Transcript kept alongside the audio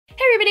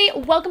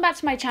everybody, welcome back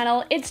to my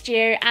channel. It's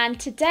Gio, and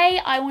today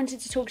I wanted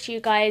to talk to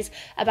you guys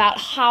about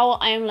how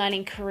I am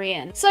learning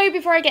Korean. So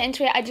before I get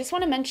into it, I just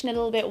want to mention a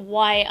little bit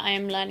why I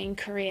am learning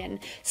Korean.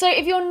 So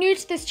if you're new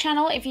to this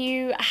channel, if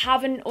you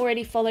haven't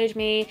already followed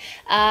me,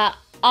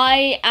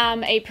 I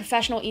am a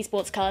professional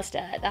esports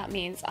caster. That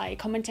means I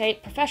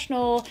commentate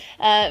professional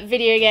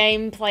video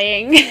game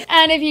playing.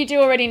 And if you do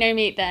already know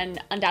me, then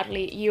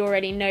undoubtedly you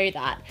already know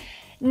that.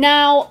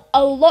 Now,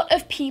 a lot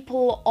of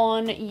people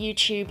on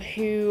YouTube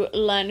who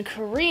learn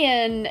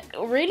Korean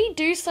really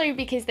do so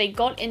because they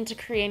got into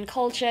Korean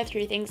culture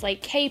through things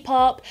like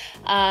K-pop,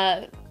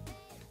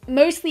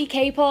 mostly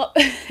K-pop.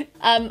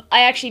 I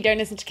actually don't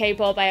listen to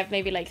K-pop. I have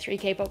maybe like 3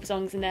 K-pop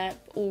songs and they're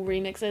all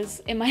remixes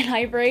in my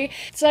library.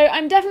 So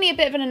I'm definitely a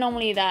bit of an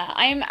anomaly there.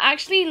 I'm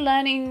actually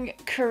learning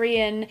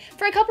Korean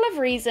for a couple of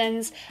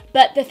reasons,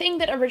 but the thing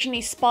that originally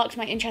sparked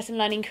my interest in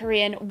learning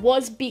Korean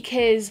was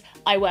because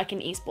I work in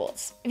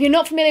esports. If you're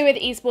not familiar with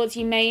esports,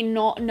 you may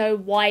not know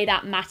why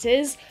that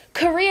matters.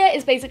 Korea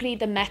is basically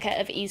the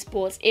mecca of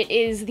esports. It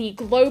is the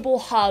global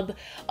hub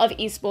of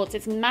esports.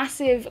 It's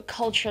massive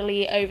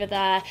culturally over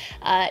there.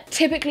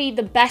 Typically,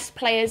 the best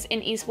players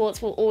in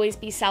esports will always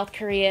be South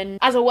Korean.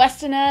 As a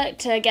Westerner,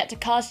 to get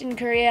to cast in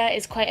Korea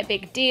is quite a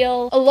big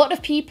deal. A lot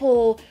of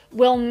people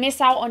will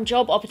miss out on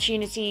job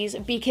opportunities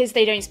because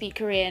they don't speak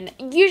Korean.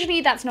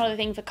 Usually that's not a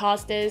thing for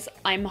casters.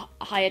 I'm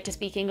hired to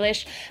speak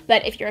English,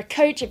 but if you're a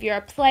coach, if you're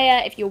a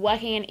player, if you're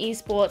working in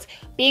esports,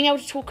 being able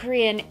to talk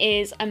Korean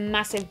is a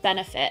massive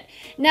benefit.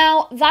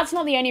 Now, that's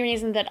not the only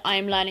reason that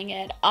I'm learning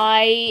it.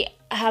 I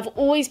have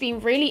always been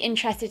really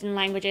interested in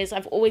languages.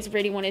 I've always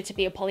really wanted to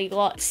be a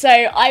polyglot. So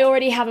I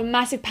already have a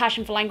massive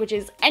passion for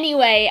languages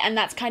anyway, and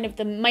that's kind of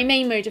my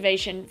main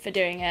motivation for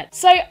doing it.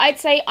 So I'd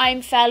say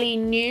I'm fairly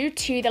new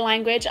to the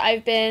language.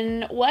 I've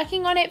been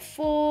working on it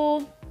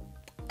for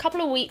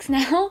couple of weeks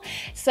now,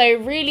 so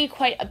really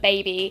quite a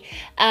baby,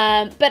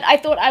 but I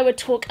thought I would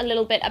talk a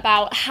little bit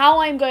about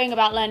how I'm going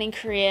about learning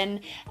Korean,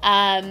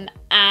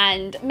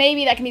 and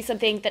maybe that can be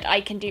something that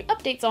I can do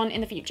updates on in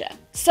the future.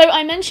 So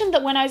I mentioned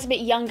that when I was a bit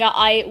younger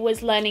I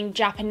was learning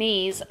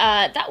Japanese.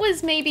 That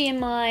was maybe in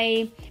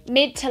my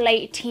mid to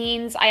late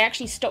teens. I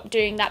actually stopped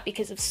doing that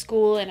because of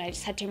school and I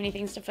just had too many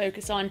things to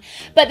focus on.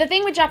 But the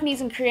thing with Japanese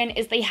and Korean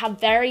is they have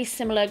very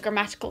similar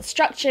grammatical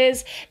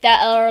structures. There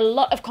are a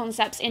lot of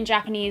concepts in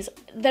Japanese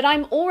that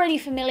I'm already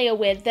familiar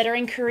with that are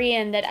in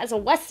Korean that as a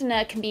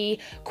Westerner can be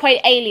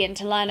quite alien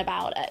to learn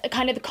about.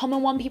 Kind of the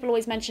common one people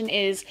always mention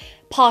is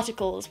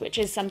particles, which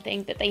is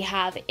something that they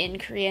have in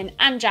Korean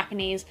and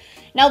Japanese.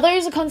 Now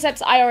those are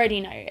concepts I already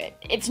know.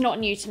 It's not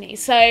new to me.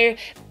 So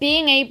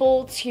being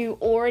able to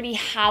already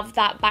have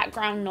that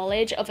background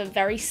knowledge of a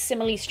very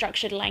similarly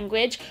structured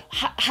language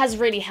has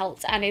really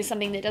helped and is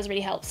something that does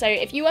really help. So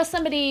if you are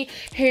somebody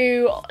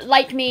who,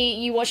 like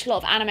me, you watched a lot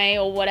of anime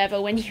or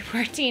whatever when you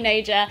were a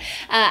teenager,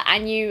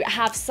 and you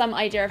have some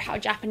idea of how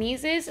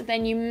Japanese is,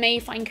 then you may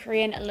find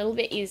Korean a little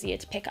bit easier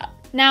to pick up.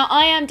 Now,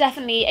 I am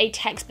definitely a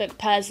textbook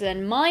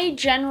person. My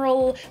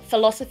general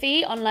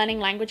philosophy on learning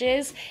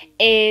languages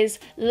is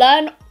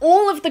learn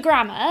all of the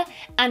grammar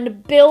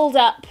and build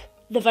up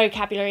the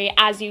vocabulary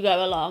as you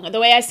go along. The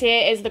way I see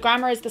it is the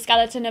grammar is the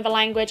skeleton of a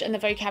language and the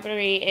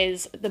vocabulary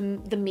is the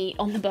meat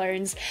on the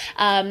bones.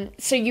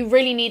 So you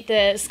really need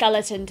the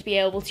skeleton to be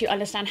able to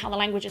understand how the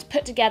language is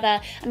put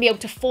together and be able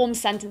to form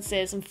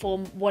sentences and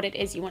form what it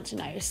is you want to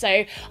know.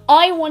 So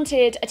I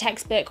wanted a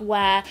textbook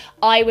where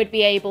I would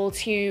be able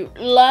to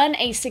learn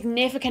a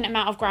significant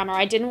amount of grammar.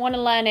 I didn't want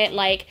to learn it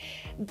like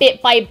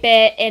bit by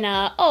bit in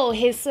a, oh,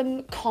 here's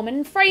some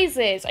common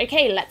phrases.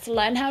 Okay, let's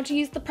learn how to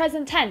use the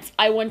present tense.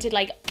 I wanted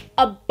like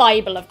a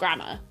Bible of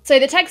grammar. So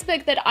the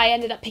textbook that I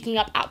ended up picking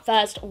up at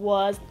first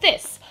was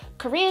this,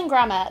 Korean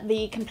Grammar,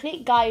 the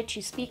complete guide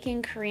to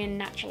speaking Korean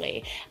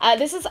naturally.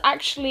 This is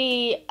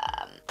actually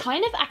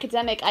kind of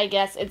academic, I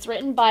guess. It's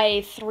written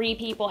by 3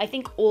 people, I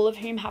think all of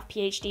whom have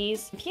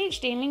PhDs.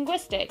 PhD in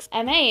linguistics,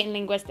 MA in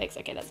linguistics,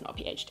 okay, that's not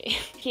PhD,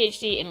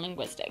 PhD in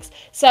linguistics.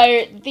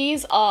 So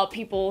these are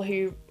people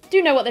who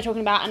do know what they're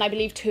talking about, and I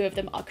believe 2 of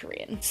them are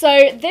Korean.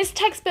 So this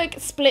textbook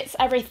splits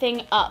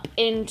everything up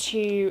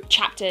into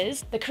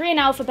chapters: the Korean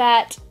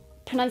alphabet,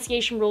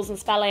 pronunciation rules and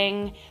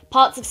spelling,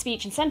 parts of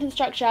speech and sentence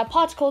structure,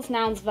 particles,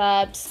 nouns,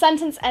 verbs,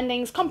 sentence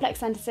endings, complex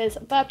sentences,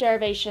 verb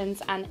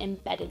derivations, and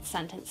embedded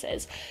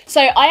sentences.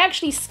 So I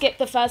actually skipped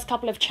the first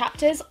couple of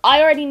chapters.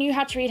 I already knew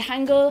how to read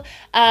Hangul.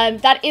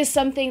 That is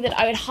something that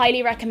I would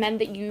highly recommend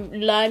that you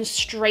learn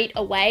straight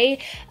away.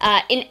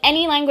 In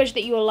any language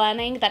that you are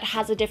learning that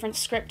has a different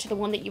script to the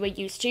one that you are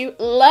used to,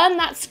 learn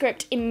that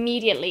script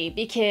immediately,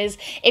 because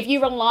if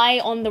you rely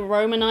on the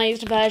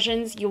Romanized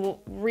versions, you're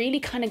really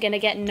kind of going to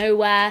get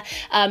nowhere.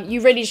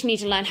 You really just need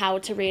to learn how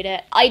to read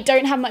it. I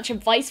don't have much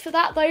advice for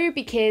that though,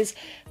 because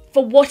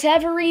For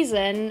whatever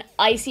reason,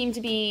 I seem to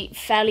be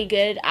fairly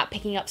good at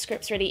picking up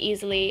scripts really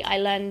easily. I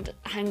learned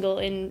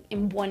Hangul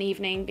in one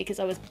evening because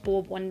I was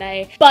bored one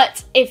day.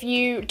 But if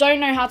you don't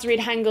know how to read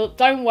Hangul,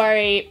 don't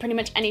worry. Pretty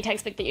much any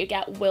textbook that you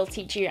get will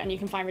teach you, and you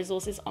can find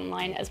resources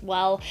online as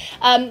well.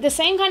 The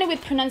same kind of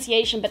with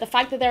pronunciation, but the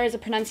fact that there is a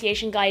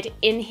pronunciation guide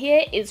in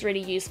here is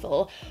really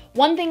useful.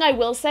 One thing I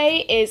will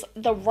say is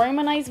the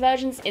Romanized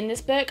versions in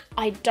this book,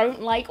 I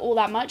don't like all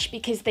that much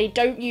because they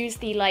don't use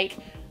the like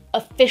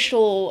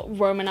official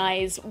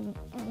Romanized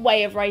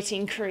way of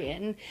writing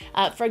Korean.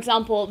 For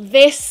example,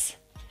 this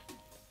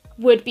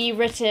would be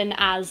written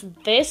as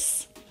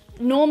this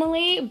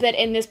normally, but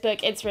in this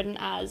book it's written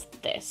as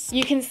this.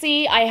 You can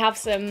see I have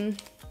some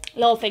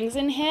little things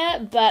in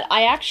here, but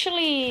I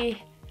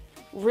actually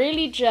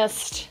really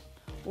just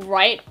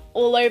write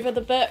all over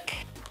the book.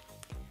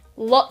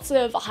 Lots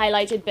of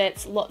highlighted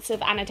bits, lots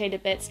of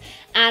annotated bits,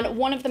 and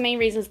one of the main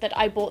reasons that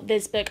I bought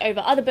this book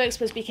over other books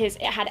was because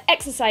it had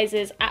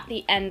exercises at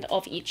the end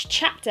of each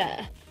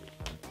chapter.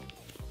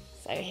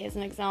 So here's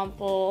an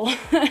example.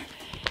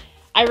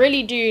 I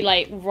really do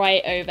like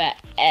write over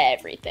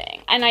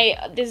everything, and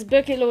this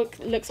book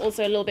looks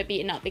also a little bit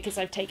beaten up because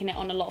I've taken it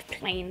on a lot of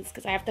planes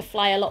because I have to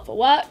fly a lot for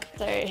work.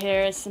 So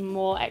here are some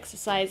more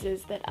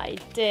exercises that I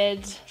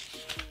did.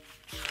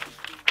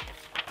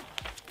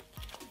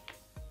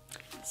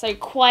 So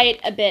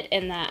quite a bit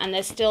in there, and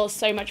there's still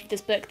so much of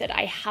this book that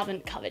I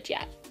haven't covered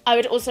yet. I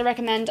would also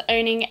recommend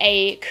owning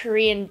a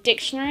Korean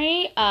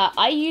dictionary.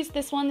 I used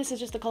this one. This is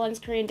just the Collins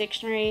Korean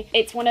Dictionary.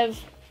 It's one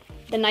of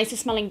the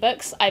nicest smelling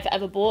books I've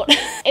ever bought.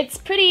 It's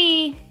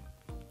pretty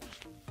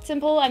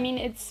simple. I mean,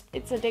 it's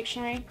a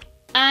dictionary.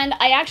 And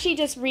I actually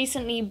just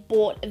recently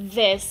bought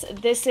this.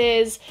 This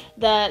is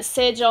the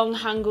Sejong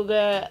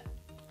Hangulge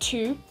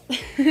 2.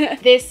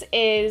 This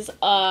is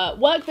a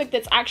workbook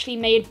that's actually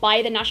made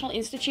by the National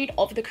Institute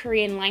of the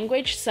Korean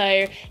Language,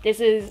 so this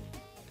is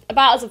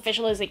about as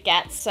official as it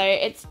gets. So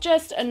it's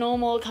just a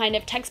normal kind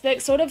of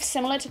textbook, sort of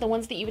similar to the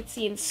ones that you would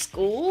see in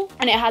school,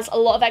 and it has a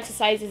lot of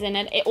exercises in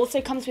it. It also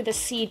comes with a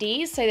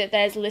CD so that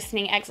there's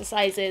listening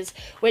exercises,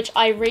 which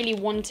I really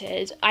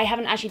wanted. I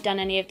haven't actually done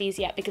any of these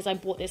yet because I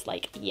bought this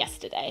like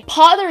yesterday.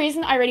 Part of the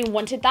reason I really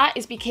wanted that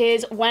is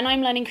because when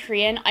I'm learning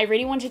Korean, I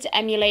really wanted to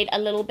emulate a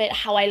little bit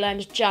how I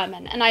learned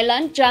German, and I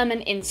learned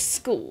German in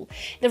school.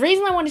 The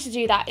reason I wanted to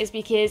do that is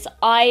because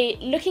I,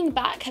 looking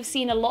back, have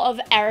seen a lot of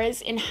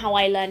errors in how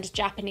I learned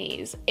Japanese.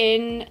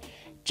 In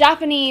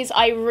Japanese,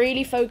 I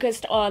really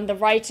focused on the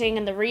writing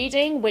and the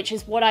reading, which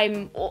is what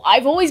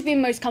I've always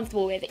been most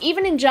comfortable with.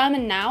 Even in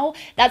German now,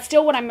 that's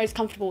still what I'm most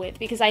comfortable with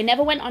because I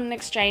never went on an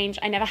exchange.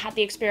 I never had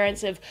the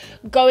experience of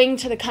going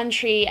to the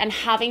country and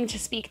having to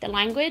speak the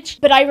language.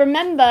 But I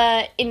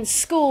remember in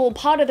school,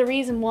 part of the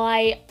reason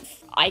why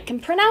I can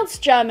pronounce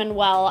German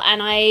well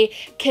and I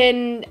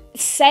can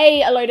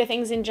say a load of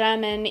things in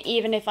German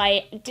even if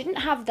I didn't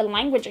have the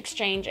language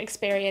exchange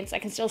experience. I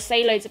can still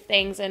say loads of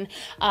things, and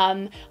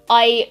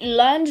I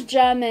learned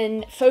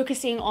German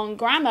focusing on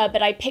grammar,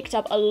 but I picked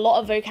up a lot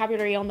of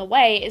vocabulary on the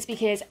way is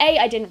because A,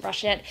 I didn't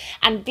rush it,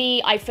 and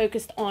B, I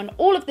focused on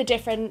all of the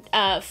different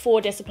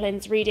 4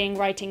 disciplines: reading,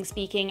 writing,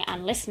 speaking,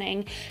 and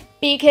listening,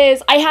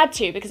 because I had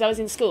to, because I was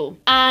in school.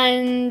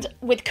 And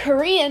with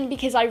Korean,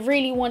 because I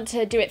really want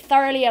to do it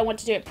thoroughly, I want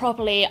to do it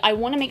properly, I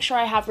want to make sure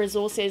I have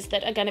resources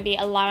that are going to be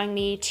allowing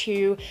me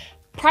to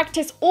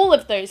practice all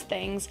of those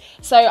things.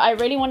 So I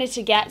really wanted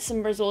to get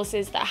some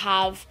resources that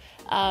have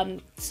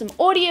some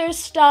audio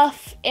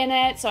stuff in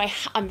it, so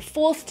I'm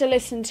forced to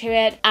listen to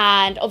it,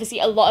 and obviously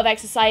a lot of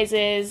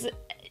exercises.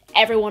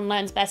 Everyone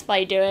learns best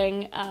by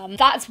doing.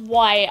 That's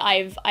why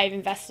I've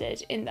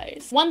invested in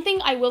those. One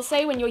thing I will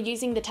say when you're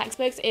using the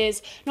textbooks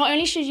is not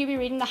only should you be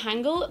reading the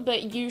Hangul,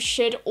 but you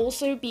should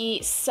also be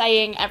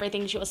saying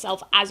everything to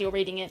yourself as you're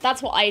reading it.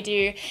 That's what I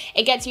do.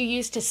 It gets you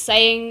used to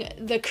saying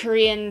the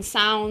Korean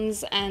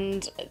sounds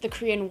and the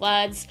Korean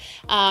words,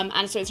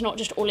 and so it's not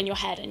just all in your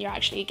head, and you're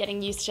actually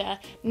getting used to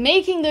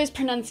making those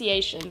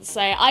pronunciations. So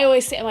I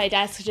always sit at my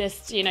desk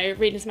just, you know,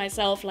 reading to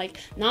myself like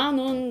na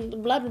nun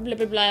blah blah blah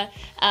blah blah.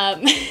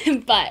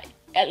 But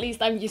at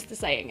least I'm used to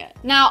saying it.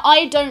 Now,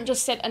 I don't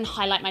just sit and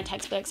highlight my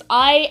textbooks.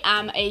 I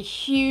am a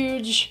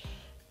huge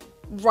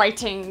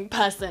writing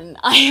person.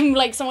 I am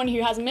like someone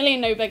who has a million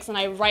notebooks and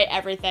I write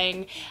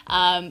everything.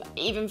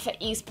 Even for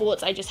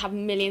esports, I just have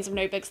millions of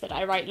notebooks that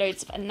I write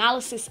loads of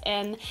analysis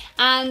in,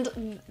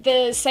 and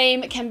the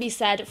same can be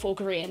said for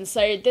Korean.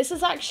 So this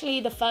is actually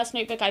the first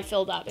notebook I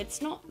filled up.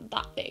 It's not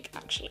that big,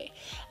 actually.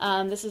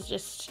 This is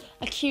just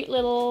a cute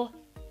little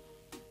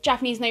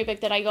Japanese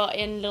notebook that I got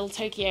in Little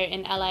Tokyo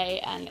in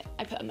LA, and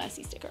I put a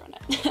Mercy sticker on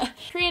it.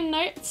 Korean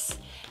notes,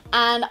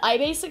 and I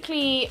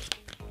basically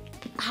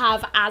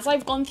have, as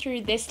I've gone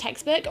through this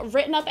textbook,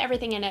 written up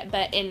everything in it,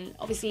 but in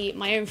obviously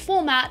my own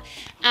format,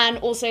 and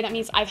also that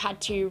means I've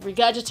had to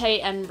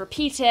regurgitate and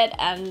repeat it,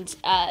 and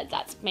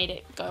that's made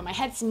it go in my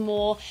head some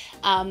more,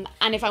 and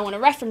if I want to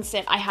reference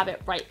it, I have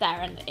it right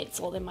there, and it's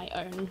all in my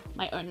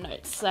own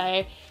notes. So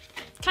it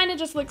kind of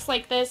just looks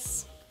like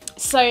this.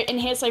 So in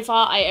here so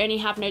far, I only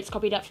have notes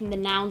copied up from the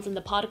nouns and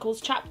the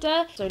particles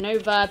chapter. So no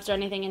verbs or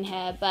anything in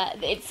here,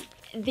 but it's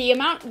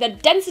the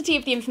density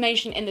of the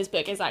information in this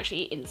book is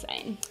actually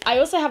insane. I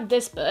also have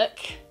this book.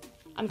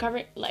 I'm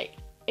covering, like,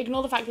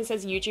 ignore the fact that it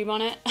says YouTube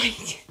on it.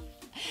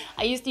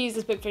 I used to use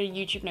this book for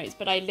YouTube notes,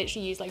 but I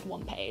literally use like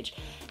 1 page.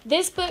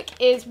 This book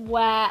is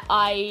where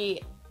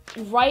I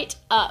write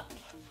up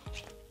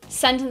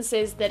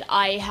sentences that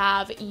I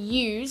have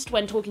used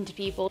when talking to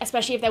people,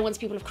 especially if they're ones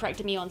people have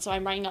corrected me on, so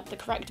I'm writing up the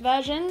correct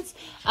versions.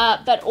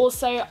 But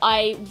also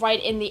I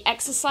write in the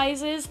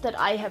exercises that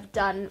I have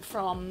done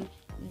from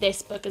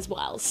this book as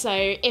well. So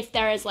if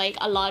there is like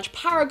a large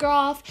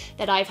paragraph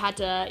that I've had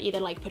to either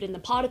like put in the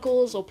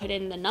particles or put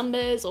in the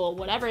numbers or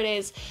whatever it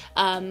is,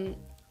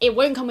 it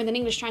won't come with an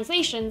English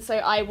translation, so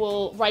I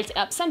will write it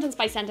up sentence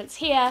by sentence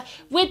here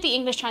with the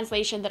English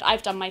translation that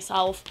I've done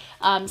myself.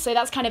 So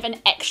that's kind of an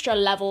extra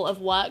level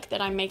of work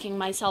that I'm making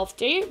myself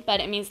do,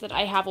 but it means that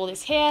I have all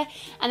this here.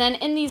 And then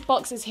in these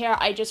boxes here,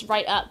 I just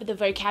write up the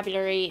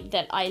vocabulary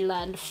that I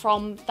learned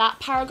from that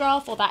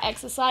paragraph or that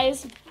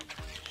exercise.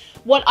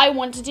 What I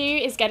want to do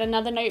is get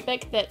another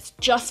notebook that's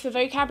just for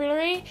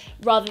vocabulary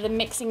rather than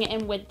mixing it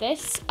in with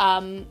this.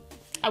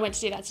 I went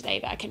to do that today,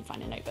 but I couldn't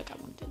find a notebook I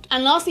wanted.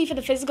 And lastly, for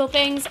the physical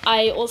things,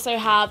 I also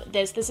have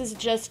this. This is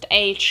just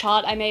a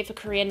chart I made for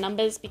Korean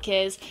numbers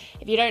because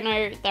if you don't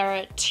know, there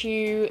are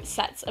 2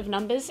 sets of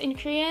numbers in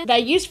Korean. They're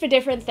used for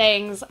different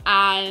things,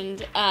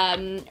 and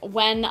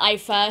when I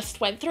first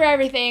went through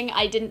everything,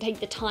 I didn't take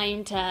the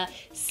time to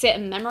sit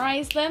and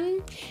memorize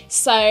them.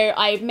 So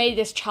I've made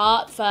this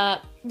chart for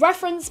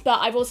reference, but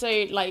I've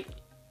also like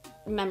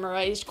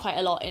memorized quite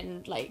a lot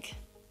in like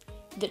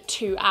the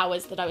 2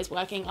 hours that I was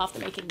working after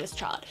making this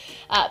chart.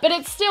 But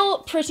it's still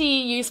pretty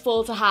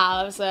useful to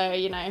have, so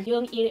you know,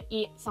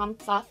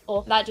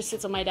 that just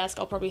sits on my desk.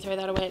 I'll probably throw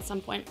that away at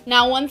some point.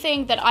 Now, one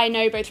thing that I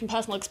know both from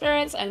personal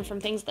experience and from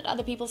things that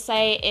other people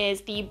say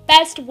is the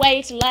best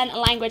way to learn a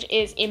language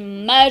is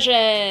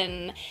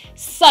immersion.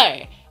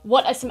 So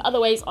what are some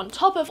other ways on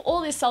top of all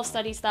this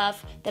self-study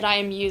stuff that I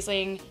am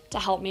using to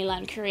help me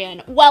learn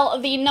Korean? Well,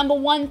 the number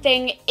 1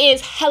 thing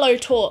is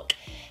HelloTalk.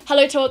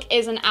 HelloTalk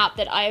is an app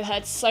that I've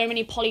heard so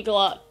many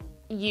polyglot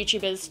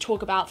YouTubers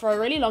talk about for a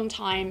really long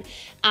time,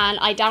 and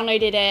I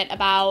downloaded it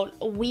about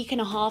a week and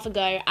a half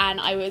ago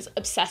and I was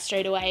obsessed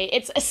straight away.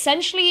 It's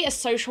essentially a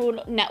social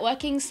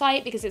networking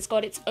site because it's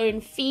got its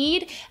own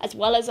feed as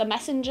well as a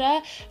messenger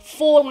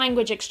for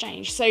language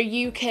exchange. So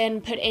you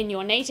can put in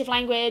your native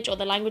language or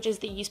the languages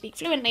that you speak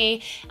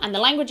fluently and the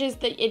languages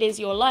that it is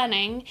you're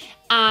learning,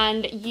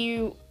 and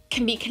you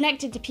can be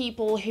connected to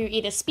people who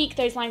either speak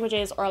those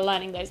languages or are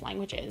learning those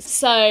languages.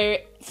 So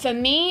for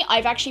me,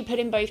 I've actually put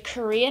in both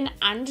Korean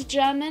and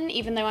German.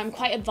 Even though I'm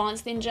quite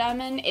advanced in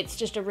German, it's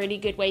just a really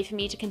good way for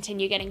me to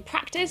continue getting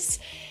practice.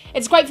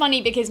 It's quite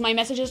funny because my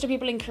messages to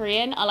people in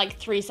Korean are like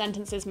 3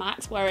 sentences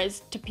max,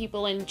 whereas to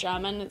people in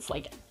German, it's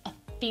like a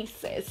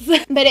thesis.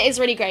 But it is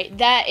really great.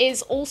 There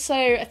is also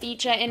a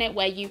feature in it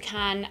where you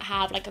can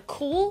have like a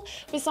call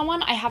with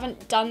someone. I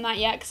haven't done that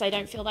yet because I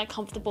don't feel that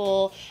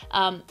comfortable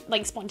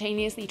like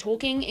spontaneously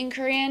talking in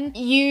Korean.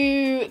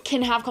 You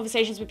can have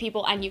conversations with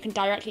people and you can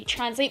directly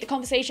translate the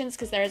conversations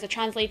because there is a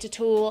translator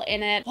tool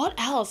in it. What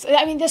else?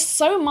 I mean, there's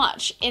so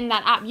much in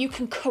that app. You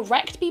can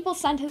correct people's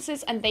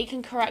sentences and they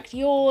can correct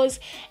yours.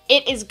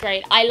 It is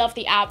great. I love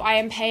the app. I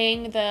am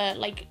paying the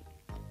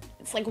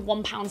it's like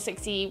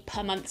 £1.60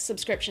 per month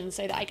subscription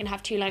so that I can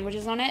have 2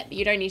 languages on it. But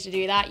you don't need to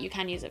do that. You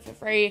can use it for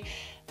free.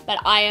 But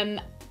I am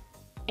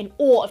in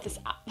awe of this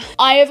app.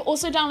 I have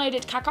also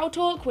downloaded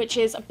KakaoTalk, which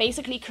is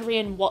basically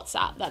Korean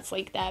WhatsApp. That's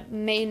like their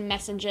main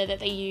messenger that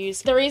they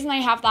use. The reason I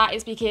have that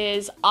is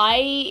because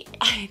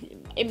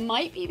it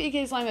might be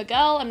because I'm a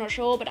girl, I'm not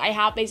sure, but I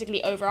have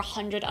basically over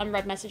 100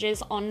 unread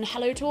messages on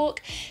HelloTalk.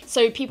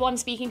 So people I'm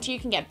speaking to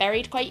can get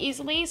buried quite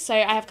easily. So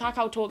I have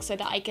KakaoTalk so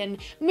that I can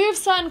move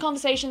certain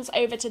conversations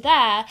over to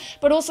there,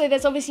 but also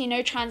there's obviously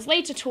no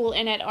translator tool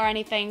in it or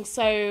anything.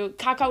 So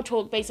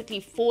KakaoTalk basically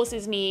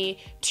forces me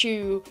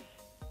to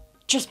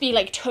just be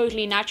like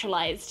totally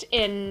naturalized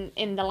in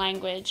the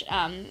language.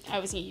 I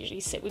obviously usually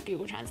sit with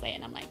Google Translate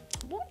and I'm like,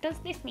 what does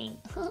this mean?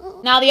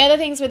 Now, the other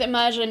things with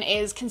immersion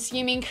is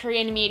consuming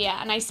Korean media.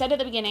 And I said at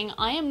the beginning,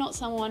 I am not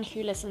someone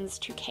who listens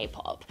to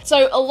K-pop.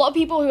 So a lot of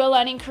people who are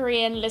learning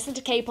Korean listen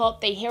to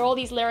K-pop, they hear all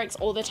these lyrics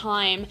all the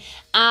time.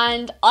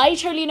 And I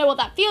totally know what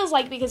that feels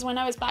like because when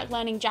I was back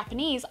learning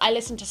Japanese, I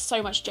listened to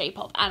so much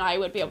J-pop and I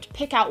would be able to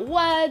pick out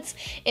words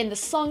in the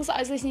songs that I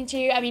was listening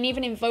to. I mean,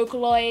 even in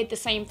Vocaloid, the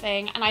same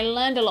thing. And I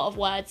learned a lot of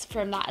words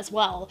from that as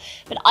well.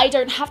 But I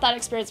don't have that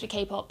experience with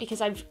K-pop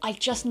because I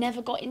just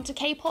never got into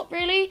K-pop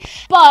really.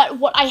 But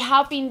what I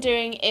have been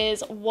doing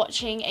is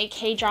watching a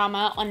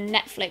K-drama on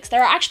Netflix.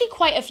 There are actually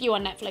quite a few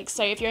on Netflix,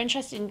 so if you're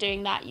interested in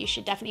doing that, you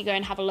should definitely go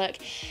and have a look.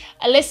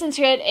 I listen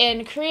to it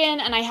in Korean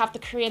and I have the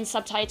Korean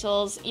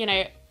subtitles, you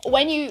know,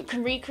 when you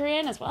can read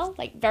Korean as well,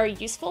 like very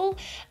useful.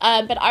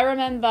 But I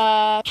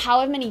remember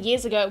however many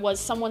years ago it was,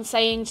 someone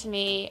saying to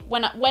me,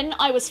 when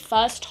I was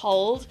first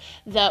told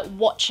that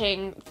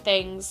watching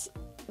things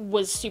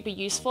was super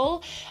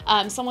useful.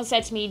 Someone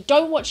said to me,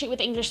 don't watch it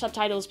with English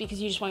subtitles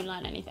because you just won't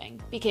learn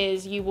anything,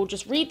 because you will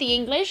just read the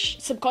English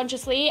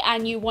subconsciously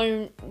and you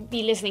won't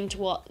be listening to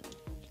what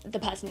the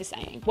person is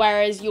saying.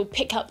 Whereas you'll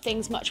pick up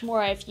things much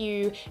more if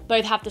you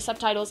both have the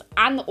subtitles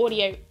and the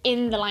audio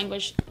in the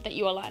language that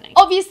you are learning.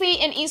 Obviously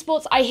in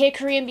esports I hear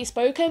Korean be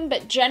spoken,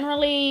 but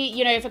generally,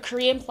 you know, if a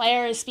Korean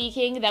player is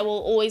speaking, there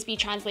will always be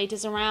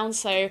translators around,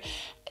 so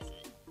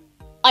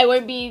I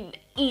won't be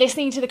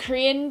listening to the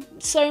Korean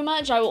so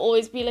much. I will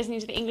always be listening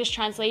to the English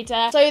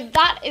translator. So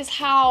that is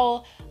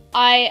how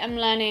I am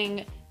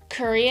learning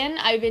Korean.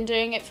 I've been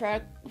doing it for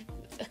a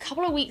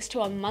couple of weeks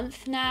to a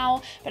month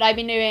now, but I've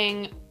been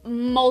doing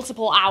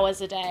multiple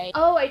hours a day.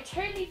 Oh, I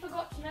totally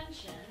forgot to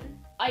mention,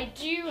 I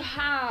do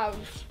have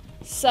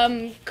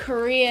some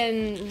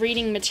Korean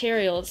reading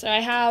material. So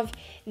I have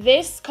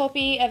this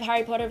copy of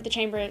Harry Potter and the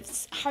Chamber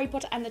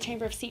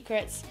of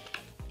Secrets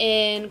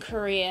in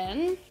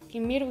Korean,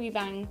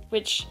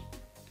 which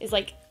is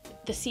like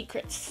the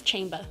secrets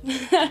chamber.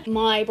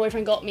 My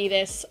boyfriend got me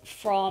this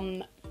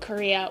from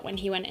Korea when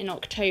he went in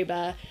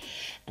October,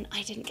 and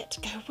I didn't get to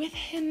go with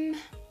him.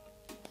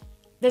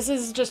 This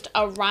is just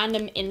a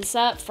random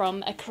insert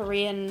from a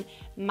Korean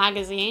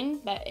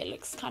magazine, but it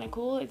looks kind of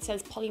cool. It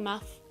says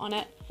Polymath on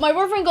it. My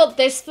boyfriend got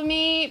this for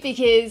me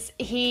because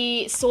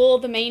he saw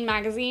the main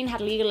magazine had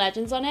League of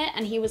Legends on it,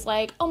 and he was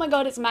like, oh my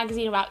god, it's a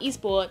magazine about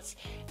esports.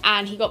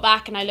 And he got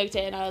back and I looked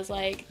at it and I was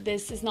like,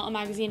 this is not a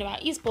magazine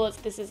about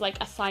esports, this is like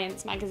a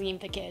science magazine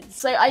for kids.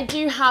 So I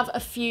do have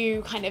a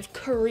few kind of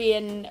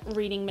Korean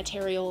reading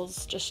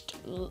materials just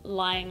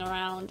lying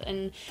around,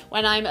 and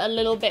when I'm a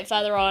little bit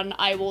further on,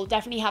 I will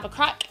definitely have a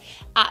crack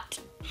at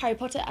Harry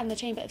Potter and the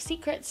Chamber of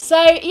Secrets.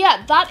 So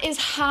yeah, that is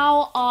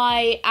how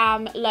I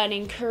am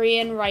learning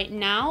Korean right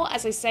now.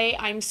 As I say,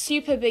 I'm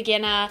super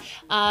beginner.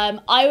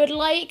 I would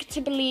like to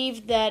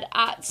believe that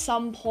at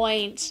some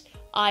point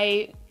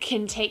I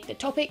can take the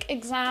topic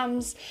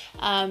exams.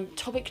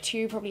 Topic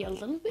 2 probably a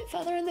little bit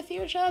further in the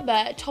future,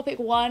 but topic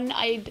 1,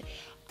 I'd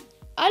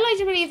like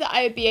to believe that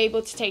I would be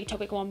able to take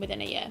topic 1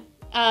 within a year.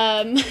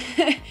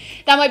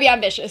 That might be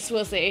ambitious,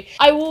 we'll see.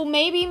 I will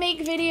maybe make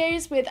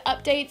videos with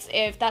updates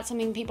if that's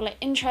something people are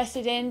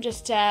interested in,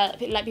 just to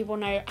let people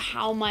know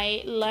how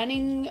my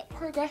learning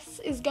progress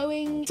is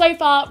going. So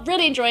far,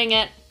 really enjoying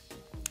it,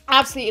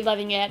 absolutely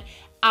loving it,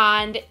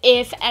 and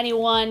if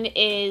anyone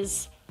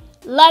is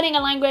learning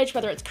a language,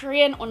 whether it's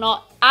Korean or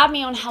not, add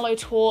me on Hello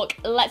Talk.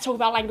 Let's talk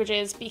about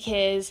languages,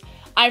 because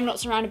I'm not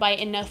surrounded by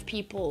enough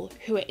people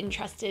who are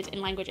interested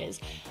in languages.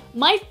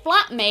 My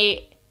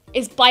flatmate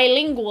is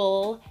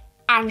bilingual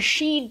and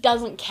she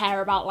doesn't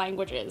care about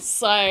languages,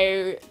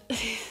 so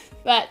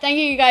but thank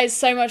you guys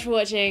so much for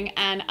watching,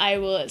 and I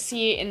will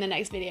see you in the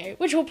next video,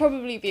 which will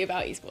probably be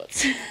about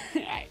esports.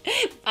 Alright,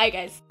 bye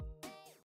guys.